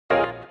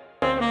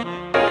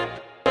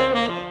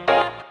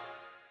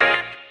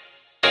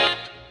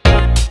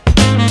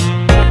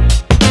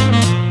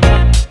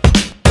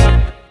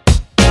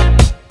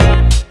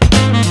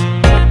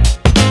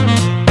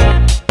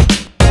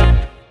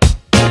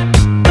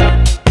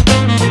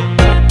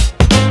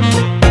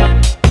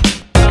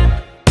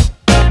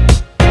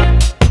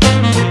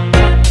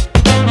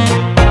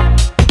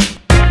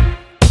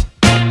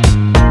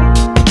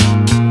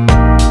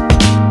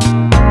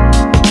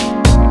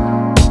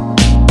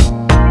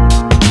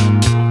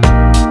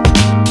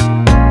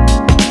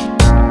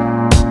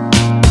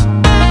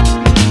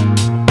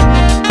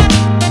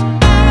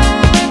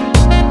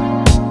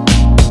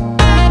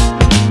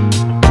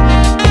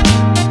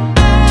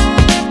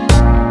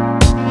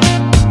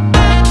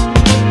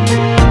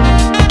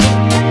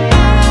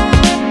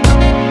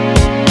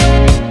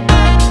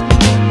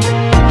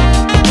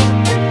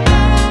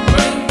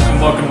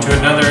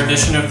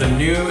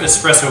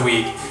Espresso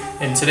Week,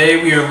 and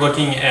today we are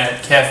looking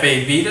at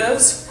Caffe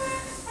Vita's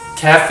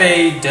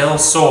Caffe del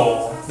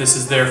Sol. This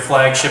is their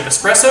flagship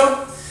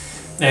espresso,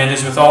 and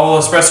as with all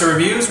espresso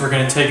reviews, we're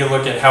going to take a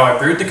look at how I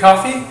brewed the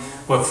coffee,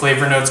 what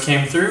flavor notes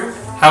came through,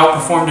 how it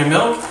performed in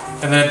milk,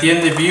 and then at the end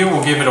of the review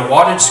we'll give it a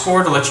wattage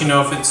score to let you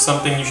know if it's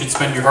something you should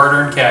spend your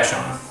hard-earned cash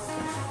on.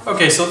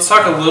 Okay, so let's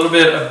talk a little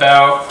bit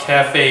about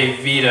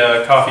Caffe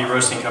Vita, a coffee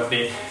roasting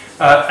company.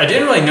 I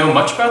didn't really know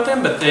much about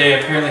them, but they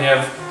apparently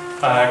have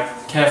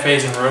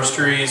cafes and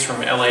roasteries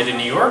from LA to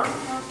New York,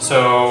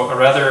 so a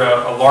rather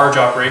large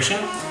operation.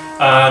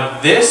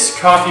 This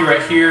coffee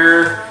right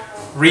here,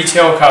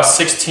 retail costs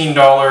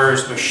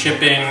 $16 with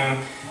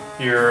shipping.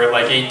 You're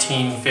like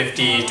 $18,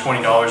 $50,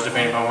 $20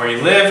 depending on where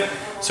you live.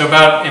 So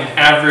about an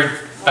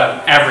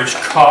average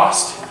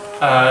cost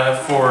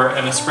for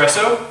an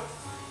espresso.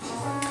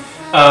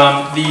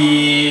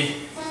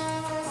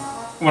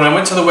 When I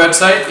went to the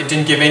website, it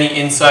didn't give any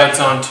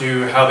insights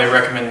onto how they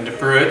recommended to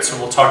brew it, so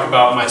we'll talk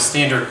about my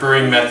standard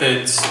brewing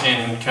methods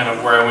and kind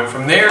of where I went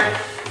from there.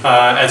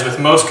 As with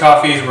most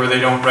coffees where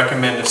they don't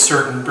recommend a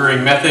certain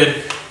brewing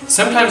method,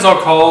 sometimes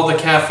I'll call the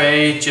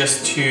cafe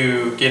just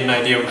to get an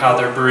idea of how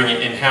they're brewing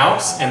it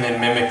in-house and then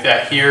mimic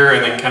that here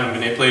and then kind of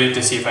manipulate it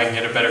to see if I can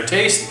get a better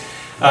taste.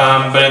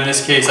 But in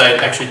this case, I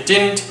actually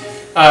didn't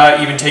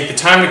even take the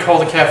time to call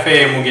the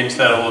cafe, and we'll get into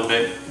that a little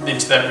bit,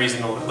 into that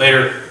reason a little bit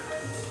later.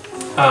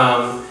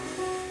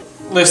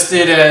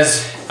 Listed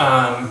as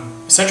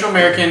Central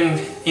American,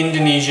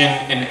 Indonesian,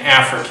 and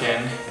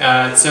African.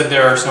 It said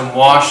there are some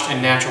washed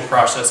and natural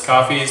processed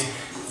coffees.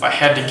 If I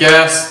had to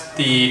guess,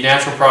 the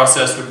natural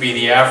process would be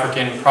the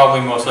African,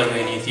 probably most likely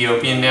an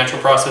Ethiopian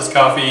natural processed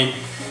coffee,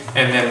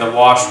 and then the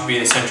washed would be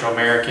the Central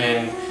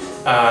American,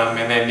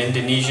 and then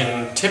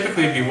Indonesian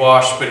typically would be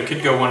washed, but it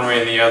could go one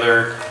way or the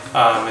other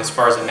as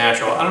far as a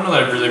natural. I don't know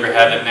that I've really ever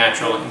had a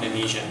natural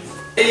Indonesian.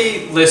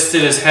 They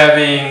listed as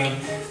having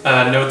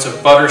notes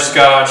of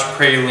butterscotch,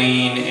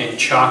 praline, and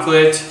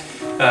chocolate,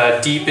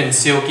 deep and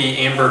silky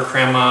amber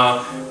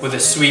crema with a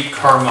sweet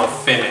caramel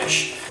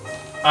finish.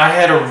 I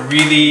had a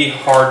really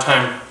hard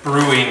time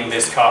brewing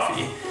this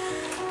coffee.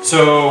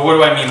 So what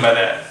do I mean by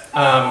that?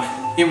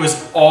 It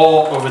was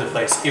all over the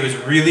place. It was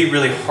really,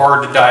 really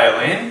hard to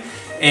dial in,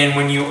 and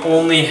when you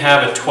only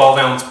have a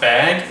 12-ounce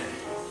bag,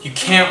 you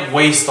can't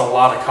waste a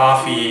lot of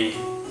coffee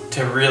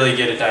to really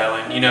get it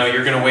dialed in. You know,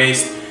 you're gonna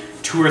waste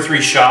 2 or 3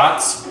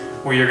 shots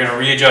where you're going to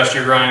readjust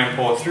your grind and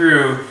pull it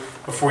through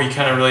before you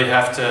kind of really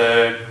have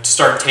to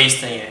start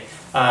tasting it,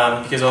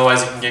 because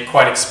otherwise it can get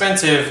quite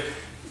expensive.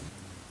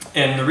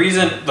 And the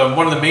reason,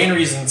 one of the main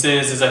reasons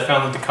is I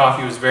found that the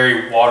coffee was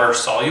very water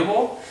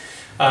soluble.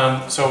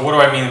 So what do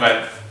I mean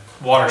by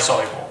water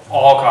soluble?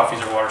 All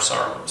coffees are water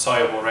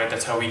soluble, right?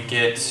 That's how we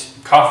get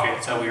coffee.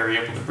 That's how we are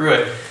able to brew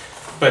it.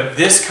 But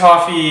this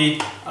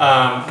coffee,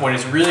 when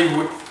it's really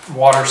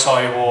water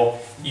soluble,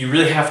 you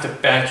really have to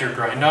back your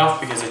grind off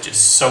because it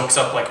just soaks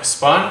up like a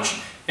sponge,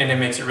 and it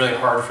makes it really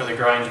hard for the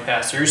grind to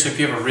pass through. So if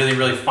you have a really,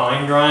 really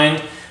fine grind,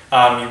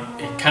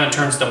 it kind of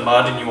turns to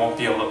mud and you won't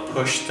be able to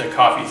push the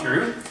coffee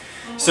through.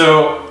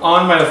 So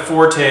on my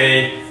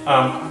Forte,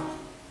 I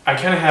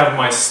kind of have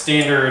my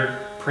standard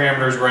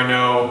parameters where I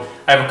know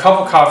I have a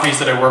couple coffees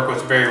that I work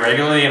with very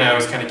regularly, and I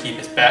always kind of keep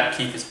as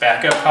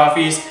backup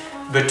coffees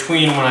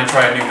between when I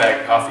try a new bag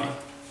of coffee.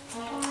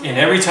 And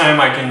every time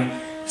I can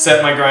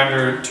set my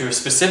grinder to a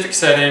specific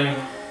setting,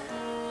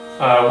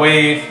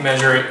 weigh,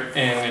 measure it,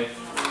 and it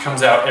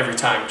comes out every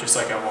time just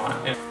like I want.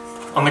 And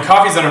on the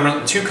coffees that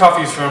I'm 2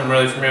 coffees from I'm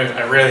really familiar with,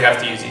 I rarely have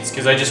to use these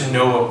because I just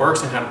know what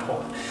works and how to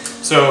pull it.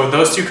 So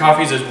those 2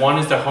 coffees is, one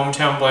is the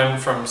Hometown Blend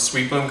from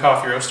Sweet Bloom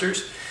Coffee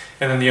Roasters,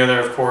 and then the other,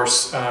 of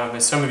course,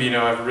 as some of you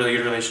know, I have a really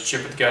good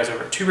relationship with the guys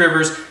over at Two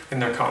Rivers and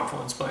their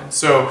Confluence Blend.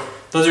 So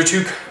those are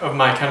 2 of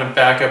my kind of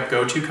backup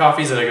go-to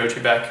coffees that I go to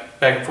back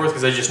and forth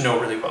because I just know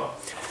really well.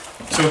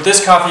 So with this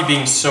coffee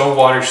being so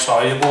water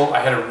soluble, I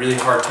had a really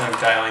hard time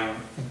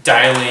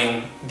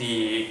dialing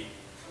the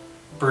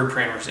brew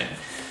parameters in.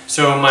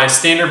 So my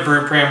standard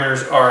brew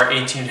parameters are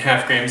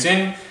 18.5 grams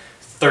in,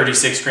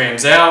 36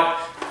 grams out.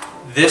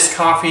 This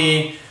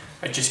coffee,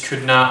 I just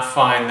could not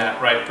find that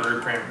right brew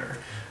parameter.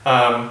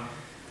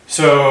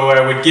 So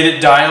I would get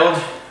it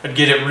dialed, I'd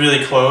get it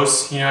really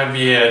close. You know, I'd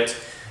be at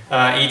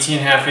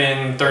 18.5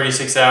 in,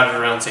 36 out at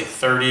around say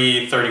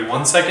 30,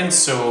 31 seconds.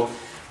 So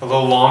a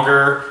little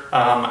longer.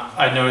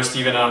 I noticed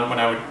even on when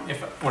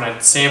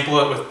I'd sample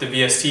it with the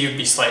VST, it would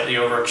be slightly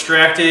over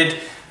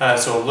extracted,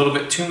 so a little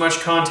bit too much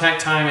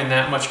contact time in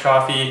that much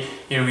coffee.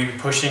 You know, we'd be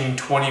pushing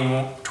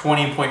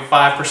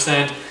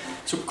 20.5%,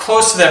 so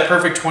close to that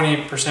perfect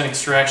 20%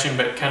 extraction,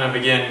 but kind of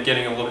again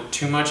getting a little bit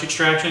too much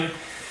extraction.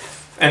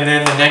 And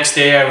then the next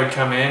day I would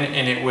come in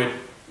and it would,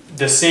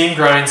 the same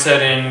grind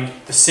setting,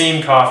 the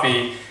same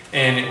coffee,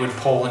 and it would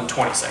pull in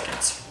 20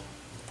 seconds.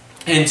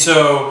 And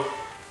so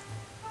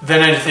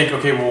then I'd think,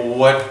 okay, well,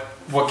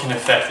 what can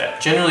affect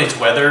that? Generally, it's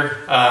weather.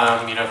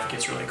 You know, if it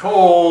gets really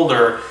cold,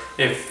 or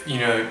if you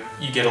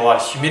get a lot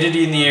of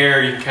humidity in the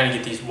air, you can kind of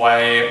get these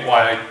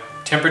wide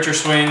temperature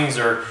swings,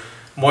 or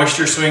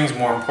moisture swings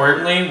more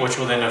importantly, which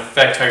will then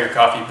affect how your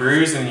coffee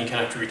brews, and then you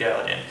kind of have to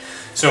redial it in.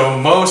 So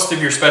most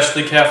of your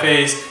specialty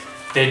cafes,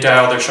 they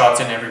dial their shots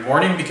in every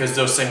morning because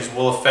those things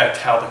will affect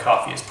how the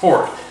coffee is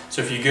poured.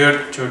 So if you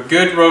go to a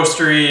good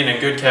roastery and a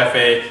good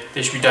cafe,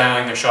 they should be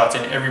dialing their shots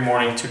in every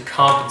morning to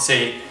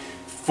compensate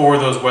for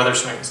those weather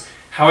swings.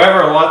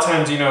 However, a lot of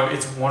times, you know,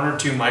 it's 1 or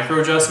 2 micro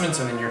adjustments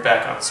and then you're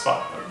back on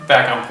spot,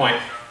 back on point.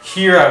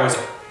 Here I was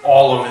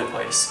all over the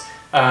place,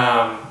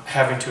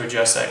 having to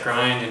adjust that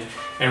grind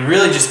and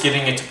really just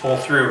getting it to pull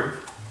through.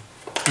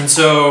 And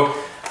so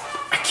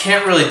I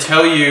can't really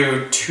tell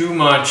you too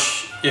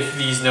much if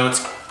these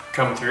notes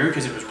come through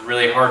because it was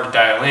really hard to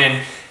dial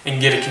in and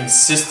get a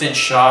consistent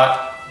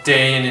shot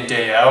day in and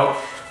day out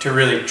to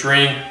really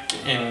drink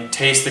and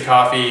taste the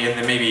coffee, and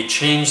then maybe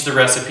change the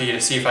recipe to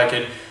see if I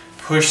could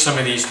push some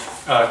of these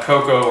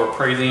cocoa or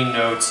praline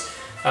notes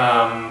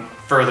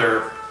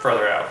further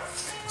out.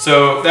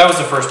 So that was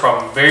the first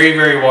problem. Very,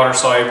 very water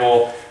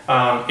soluble.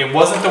 It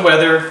wasn't the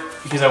weather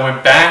because I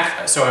went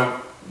back, so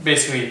I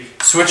basically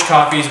switched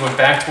coffees, went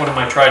back to one of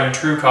my tried and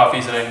true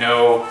coffees that I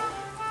know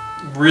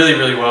really,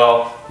 really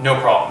well, no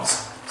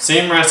problems.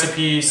 Same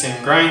recipe,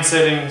 same grind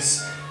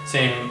settings,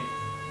 same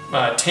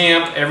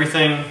tamp,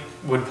 everything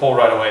would pull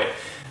right away.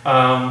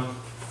 And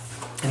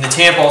the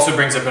tamp also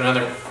brings up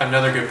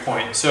another good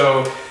point.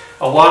 So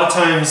a lot of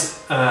times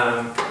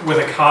with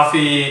a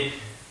coffee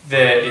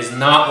that is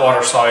not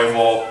water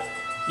soluble,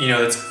 you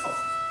know, it's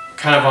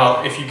kind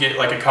of if you get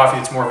like a coffee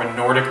that's more of a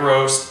Nordic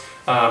roast,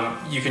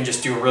 you can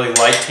just do a really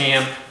light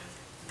tamp,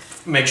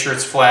 make sure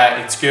it's flat,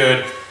 it's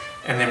good,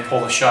 and then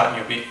pull the shot,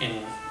 and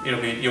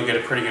you'll get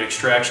a pretty good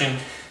extraction.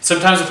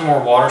 Sometimes with the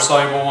more water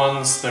soluble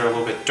ones that are a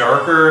little bit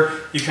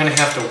darker, you kind of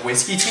have to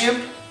whiskey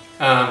tamp.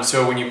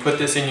 So when you put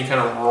this in, you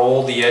kind of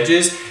roll the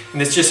edges, and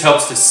this just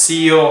helps to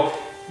seal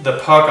the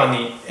puck on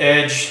the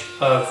edge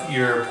of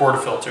your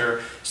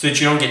portafilter so that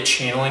you don't get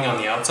channeling on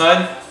the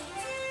outside.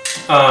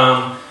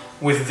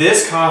 With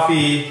this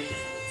coffee,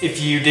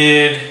 if you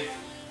did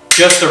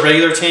just a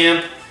regular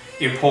tamp,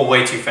 it would pull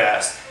way too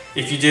fast.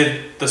 If you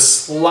did the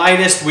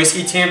slightest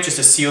whiskey tamp just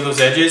to seal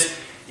those edges,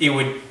 it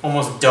would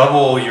almost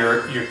double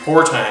your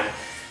pour time.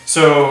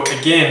 So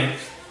again,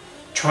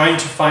 trying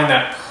to find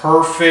that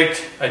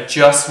perfect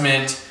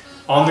adjustment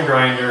on the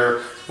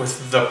grinder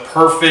with the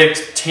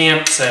perfect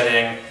tamp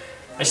setting,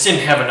 I just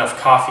didn't have enough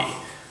coffee.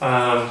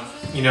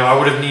 You know, I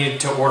would have needed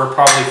to order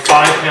probably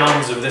 5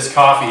 pounds of this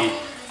coffee,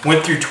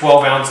 went through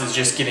 12 ounces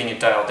just getting it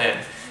dialed in.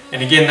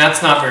 And again,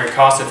 that's not very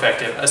cost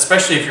effective,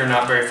 especially if you're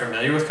not very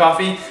familiar with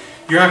coffee.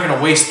 You're not gonna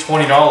waste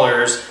 $20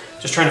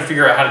 just trying to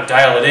figure out how to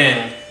dial it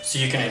in so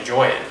you can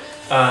enjoy it.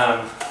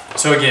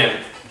 So again,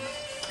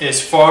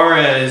 as far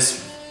as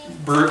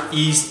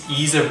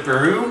ease of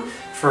brew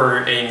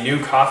for a new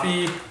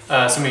coffee,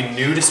 somebody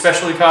new to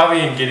specialty coffee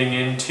and getting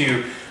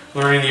into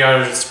learning the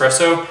art of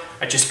espresso,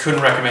 I just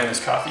couldn't recommend this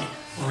coffee.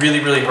 Really,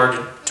 really hard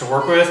to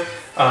work with.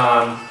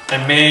 I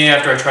may,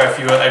 after I try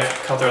I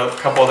have a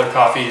couple other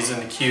coffees in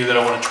the queue that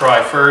I want to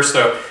try first,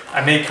 so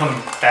I may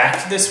come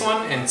back to this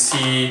one and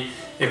see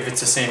if it's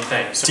the same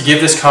thing. So to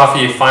give this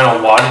coffee a final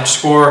wattage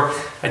score,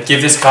 I'd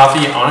give this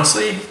coffee,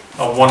 honestly,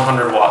 a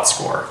 100 watt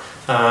score.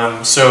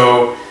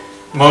 So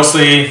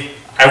mostly,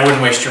 I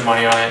wouldn't waste your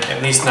money on it,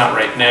 at least not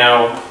right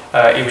now.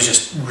 It was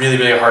just really,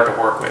 really hard to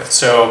work with.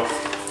 So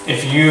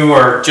if you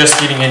are just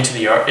getting into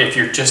if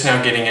you're just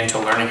now getting into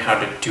learning how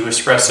to do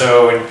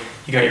espresso and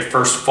you got your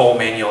first full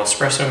manual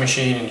espresso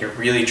machine and you're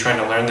really trying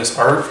to learn this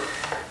art,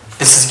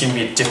 this is going to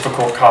be a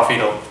difficult coffee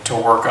to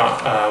work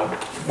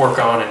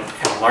on and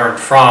learn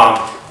from,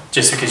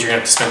 just because you're going to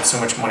have to spend so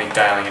much money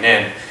dialing it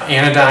in.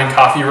 Anodyne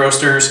coffee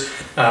roasters,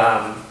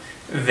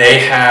 they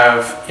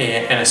have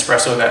an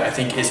espresso that I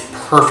think is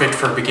perfect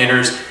for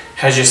beginners.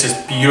 Has just this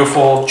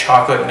beautiful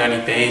chocolate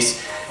nutty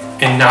base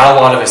and not a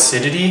lot of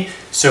acidity.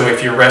 So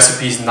if your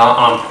recipe's not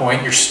on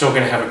point, you're still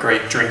going to have a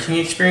great drinking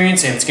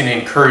experience, and it's going to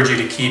encourage you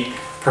to keep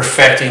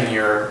perfecting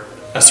your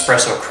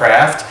espresso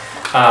craft.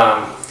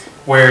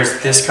 Whereas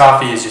this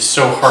coffee is just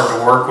so hard to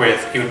work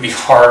with, it would be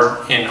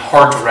hard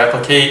to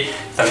replicate,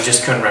 that I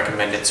just couldn't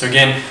recommend it. So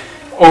again,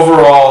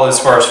 overall, as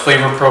far as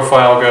flavor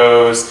profile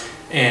goes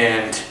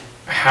and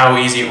how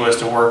easy it was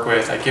to work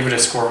with, I give it a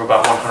score of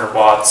about 100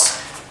 watts,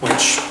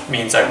 which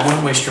means I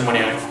wouldn't waste your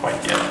money on it quite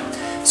yet.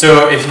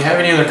 So if you have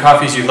any other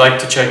coffees you'd like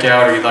to check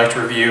out or you'd like to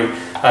review,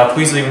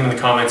 please leave them in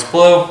the comments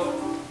below.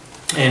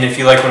 And if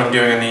you like what I'm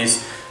doing on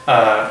these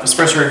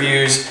espresso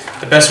reviews,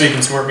 the best way you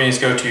can support me is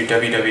go to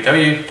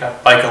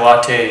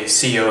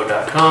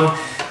www.bikalateco.com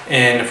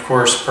and of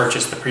course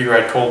purchase the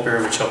pre-ride cold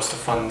brew, which helps to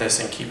fund this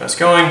and keep us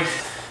going.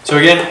 So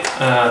again,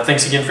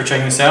 thanks again for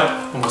checking this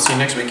out, and we'll see you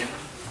next week.